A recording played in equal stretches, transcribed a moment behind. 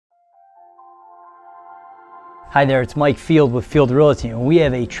Hi there, it's Mike Field with Field Realty, and we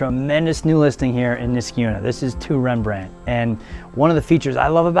have a tremendous new listing here in Niskayuna. This is 2 Rembrandt, and one of the features I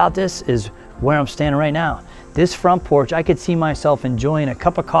love about this is where I'm standing right now. This front porch, I could see myself enjoying a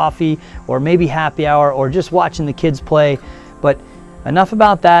cup of coffee or maybe happy hour or just watching the kids play. But enough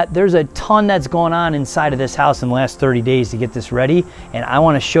about that. There's a ton that's going on inside of this house in the last 30 days to get this ready, and I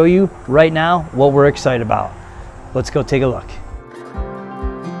want to show you right now what we're excited about. Let's go take a look.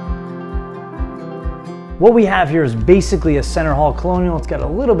 What we have here is basically a center hall Colonial. It's got a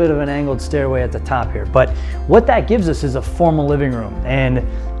little bit of an angled stairway at the top here, but what that gives us is a formal living room. And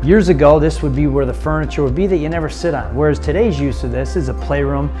years ago, this would be where the furniture would be that you never sit on, whereas today's use of this is a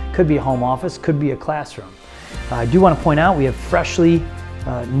playroom, could be a home office, could be a classroom. I do want to point out we have freshly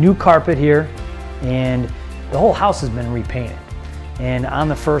new carpet here, and the whole house has been repainted. And on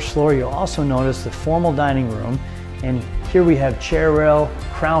the first floor, you'll also notice the formal dining room. And here we have chair rail,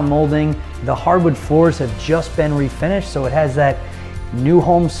 crown molding. The hardwood floors have just been refinished, so it has that new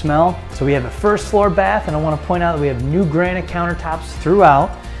home smell. So we have a first floor bath, and I want to point out that we have new granite countertops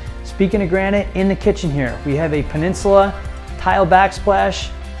throughout. Speaking of granite, in the kitchen here, we have a Peninsula tile backsplash,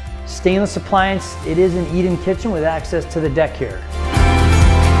 stainless appliance. It is an eat-in kitchen with access to the deck here.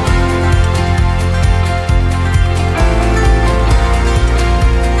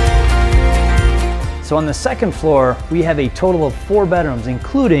 So on the second floor, we have a total of 4 bedrooms,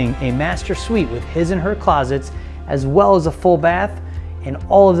 including a master suite with his and her closets, as well as a full bath, and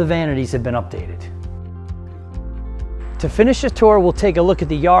all of the vanities have been updated. To finish the tour, we'll take a look at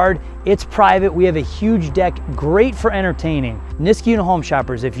the yard. It's private. We have a huge deck, great for entertaining. Niskayuna home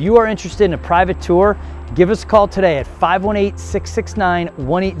shoppers, if you are interested in a private tour, give us a call today at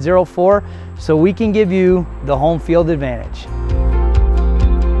 518-669-1804 so we can give you the home field advantage.